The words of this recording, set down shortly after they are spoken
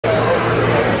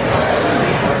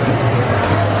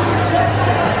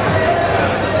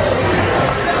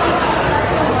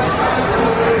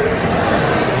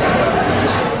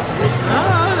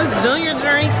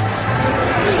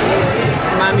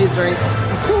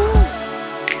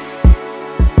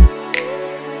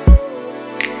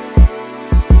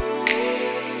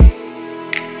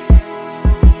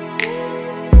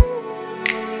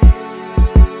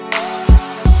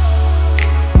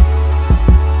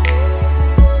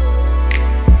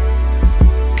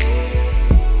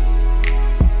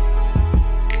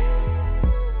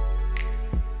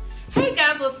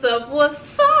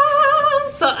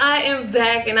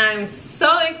and I'm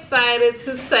so excited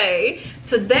to say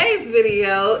today's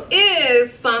video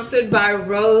is sponsored by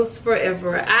Rose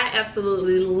Forever. I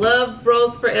absolutely love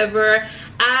Rose Forever.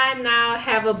 I now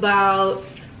have about,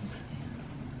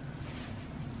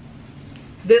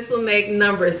 this will make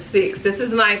number 6. This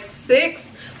is my 6th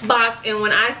box, and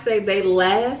when I say they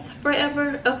last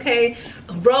forever, okay,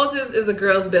 roses is a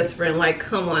girl's best friend. Like,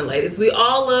 come on, ladies, we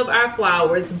all love our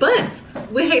flowers, but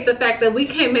we hate the fact that we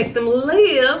can't make them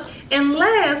live and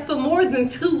last for more than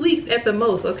 2 weeks at the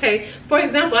most. Okay, for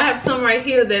example, I have some right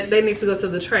here that they need to go to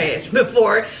the trash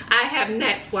before I have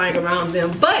gnats flying around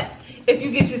them. But if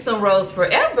you get you some Rose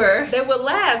Forever, they will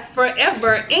last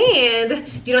forever, and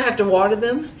you don't have to water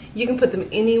them. You can put them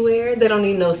anywhere. They don't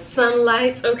need no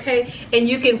sunlight, okay? And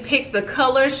you can pick the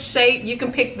color, shape, you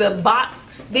can pick the box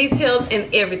details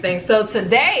and everything. So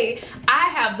today I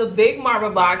have the big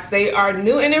marble box. They are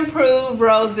new and improved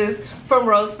roses from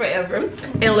Rose Forever,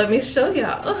 and let me show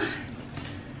y'all.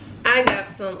 I got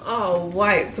some all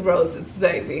white roses,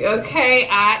 baby, okay?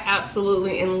 I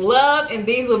absolutely in love, and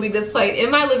these will be displayed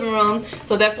in my living room,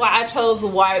 so that's why I chose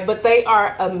white. But they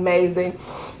are amazing.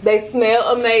 They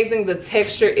smell amazing. The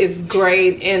texture is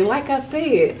great, and like I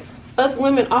said, us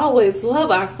women always love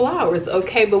our flowers,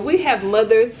 okay? But we have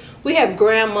mothers, we have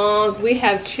grandmas, we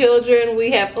have children,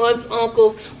 we have aunts,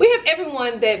 uncles, we have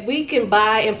everyone that we can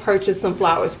buy and purchase some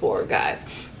flowers for, guys.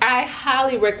 I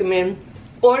highly recommend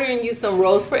ordering you some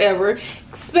Rose Forever,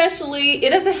 especially, it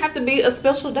doesn't have to be a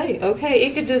special day, okay?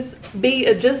 It could just be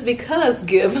a just because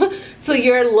gift to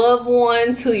your loved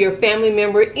one, to your family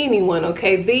member, anyone,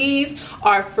 okay? These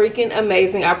are freaking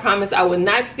amazing. I promise I will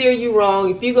not steer you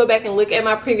wrong. If you go back and look at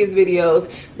my previous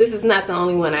videos, this is not the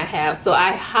only one I have. So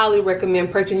I highly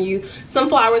recommend purchasing you some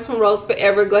flowers from Rose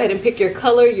Forever. Go ahead and pick your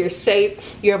color, your shape,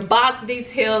 your box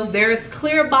details. There's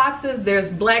clear boxes, there's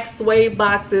black suede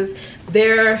boxes,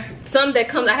 there some that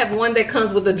comes, I have one that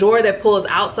comes with a drawer that pulls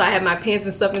out, so I have my pants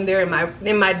and stuff in there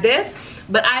in my desk.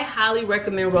 But I highly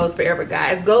recommend Rose Forever,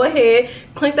 guys. Go ahead,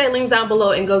 click that link down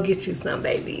below and go get you some,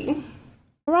 baby.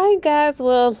 All right, guys,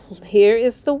 well, here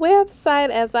is the website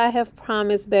as I have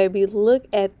promised, baby. Look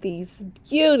at these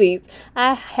beauties.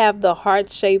 I have the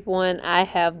heart-shaped one, I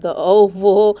have the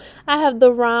oval, I have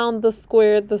the round, the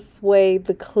square, the suede,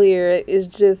 the clear. It's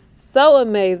just so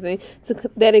amazing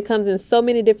that it comes in so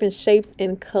many different shapes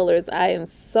and colors. I am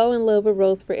so in love with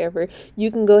Rose Forever.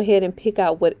 You can go ahead and pick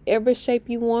out whatever shape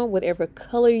you want, whatever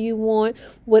color you want,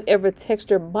 whatever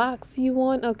texture box you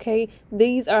want, okay?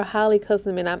 These are highly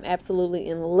custom, and I'm absolutely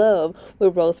in love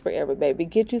with Rose Forever, baby.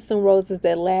 Get you some roses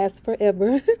that last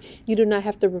forever. You do not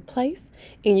have to replace,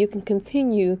 and you can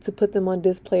continue to put them on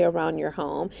display around your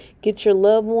home. Get your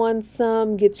loved ones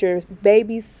some, get your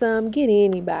baby some, get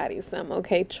anybody some,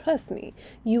 okay? Trust me,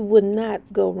 you would not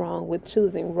go wrong with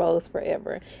choosing Rose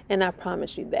Forever, and I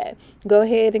promise you that. Go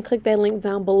ahead and click that link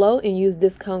down below and use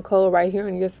discount code right here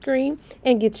on your screen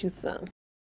and get you some.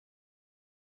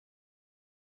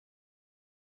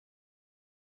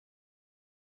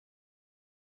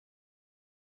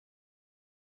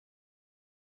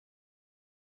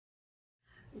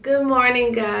 Good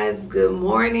morning, guys. Good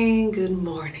morning. Good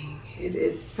morning. It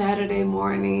is Saturday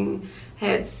morning.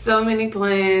 Had so many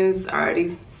plans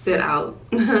already set out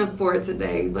for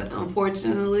today, but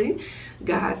unfortunately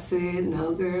God said,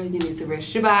 no girl, you need to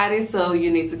rest your body, so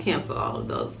you need to cancel all of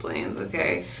those plans,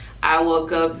 okay? I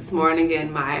woke up this morning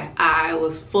and my eye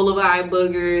was full of eye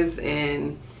boogers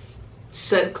and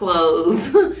shut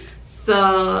closed. So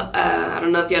I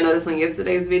don't know if y'all noticed on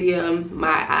yesterday's video,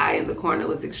 my eye in the corner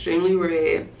was extremely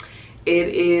red. It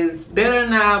is better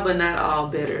now, but not all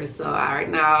better. So right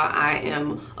now I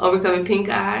am overcoming pink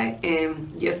eye,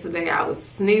 and yesterday I was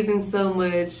sneezing so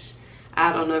much.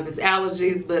 I don't know if it's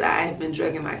allergies, but I have been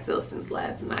drugging myself since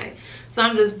last night. So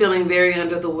I'm just feeling very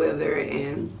under the weather,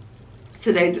 and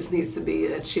today just needs to be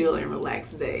a chill and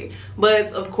relaxed day. But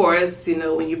of course, you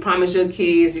know, when you promise your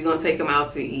kids you're gonna take them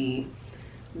out to eat,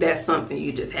 that's something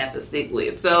you just have to stick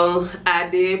with. So I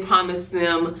did promise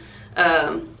them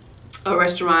a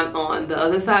restaurant on the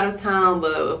other side of town,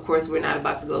 but of course we're not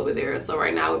about to go over there. So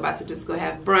right now we're about to just go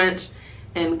have brunch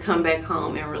and come back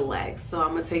home and relax. So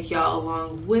I'm gonna take y'all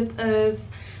along with us.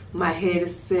 My head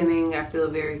is spinning, I feel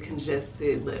very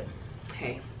congested, but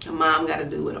hey, a mom gotta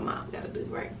do what a mom gotta do,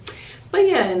 right? But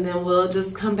yeah, and then we'll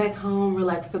just come back home,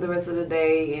 relax for the rest of the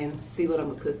day, and see what I'm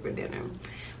gonna cook for dinner.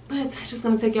 But I'm just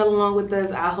gonna take y'all along with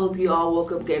us. I hope you all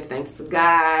woke up, gave thanks to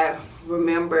God.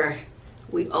 Remember,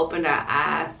 we opened our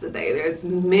eyes today. There's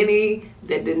many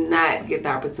that did not get the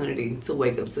opportunity to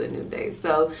wake up to a new day.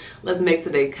 So let's make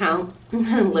today count.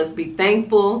 Let's be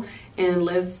thankful and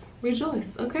let's rejoice,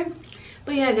 okay?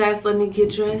 But yeah, guys, let me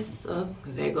get dressed. Oh,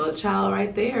 there goes a child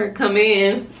right there. Come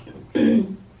in.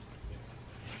 Who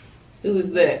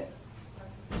is that?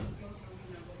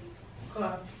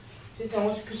 She said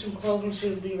once you put some clothes on,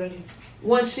 she'll be ready.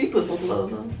 Once she put some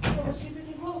clothes on? Once she put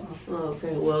some clothes on.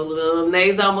 Okay, well,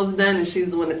 Nay's almost done and she's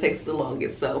the one that takes the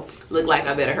longest. So, look like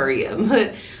I better hurry up.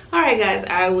 But, alright guys,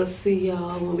 I will see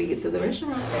y'all when we get to the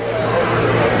restaurant.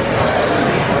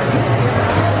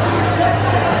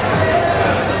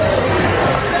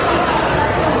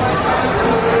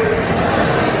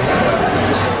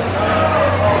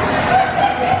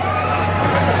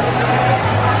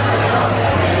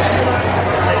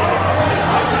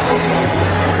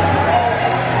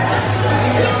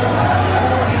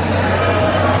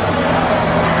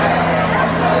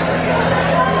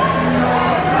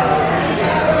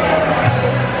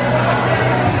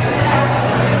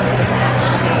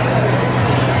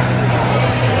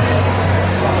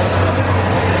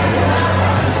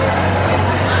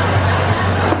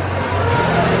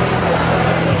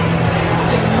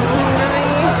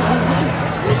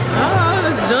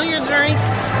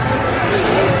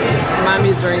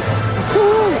 Drink.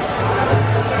 Woo.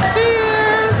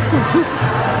 Cheers.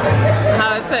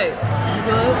 How it tastes?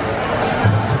 Good.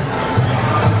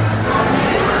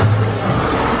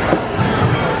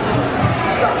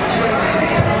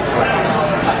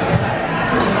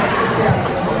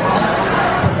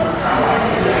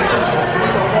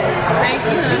 Thank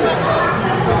you.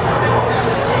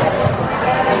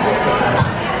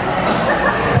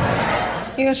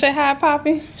 You gonna say hi,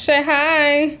 Poppy? Say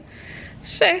hi.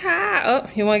 Say hi. Oh,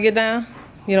 you want to get down?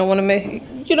 You don't want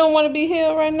to be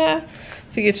here right now?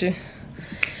 Forget you.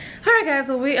 All right, guys.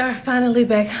 Well, we are finally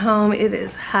back home. It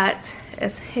is hot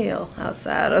as hell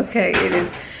outside. Okay, it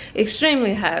is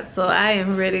extremely hot. So I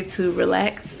am ready to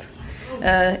relax,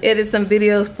 edit some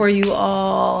videos for you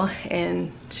all,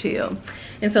 and chill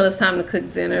until it's time to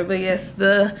cook dinner. But yes,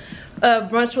 the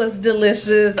brunch was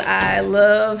delicious. I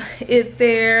love it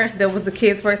there. That was the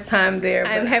kids' first time there.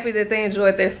 I'm happy that they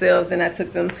enjoyed themselves and I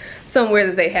took them somewhere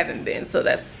that they haven't been. So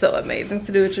that's so amazing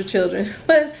to do with your children.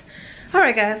 But all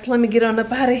right, guys, let me get on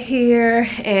up out of here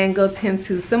and go tend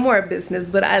to some more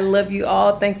business. But I love you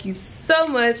all. Thank you so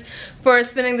much for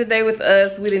spending the day with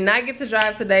us. We did not get to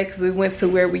drive today because we went to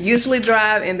where we usually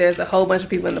drive and there's a whole bunch of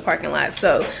people in the parking lot.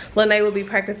 So Lene will be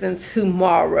practicing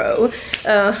tomorrow,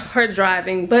 her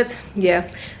driving. But yeah,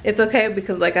 it's okay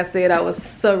because like I said, I was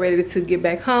so ready to get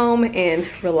back home and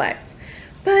relax.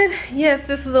 But yes,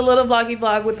 this is a little vloggy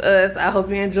vlog with us. I hope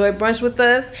you enjoyed brunch with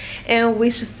us and we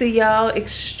should see y'all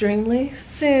extremely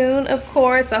soon. Of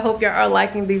course, I hope y'all are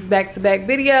liking these back-to-back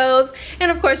videos, and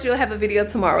of course you'll have a video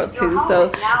tomorrow too.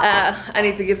 So I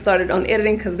need to get started on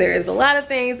editing because there is a lot of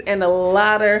things and a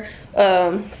lot of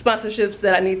sponsorships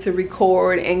that I need to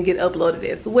record and get uploaded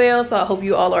as well. So I hope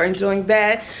you all are enjoying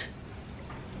that.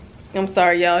 I'm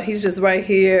sorry, y'all. He's just right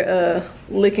here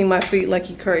licking my feet like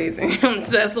he crazy.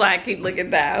 That's why I keep looking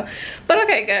down. But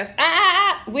okay, guys.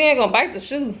 We ain't gonna bite the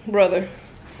shoe, brother.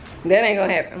 That ain't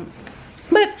gonna happen.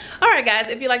 But all right, guys,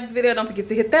 if you like this video, don't forget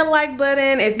to hit that like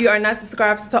button. If you are not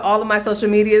subscribed to all of my social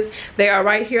medias, they are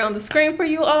right here on the screen for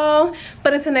you all.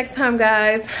 But until next time,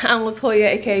 guys, I'm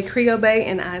LaToya, aka CreoleBea,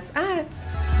 and eyes.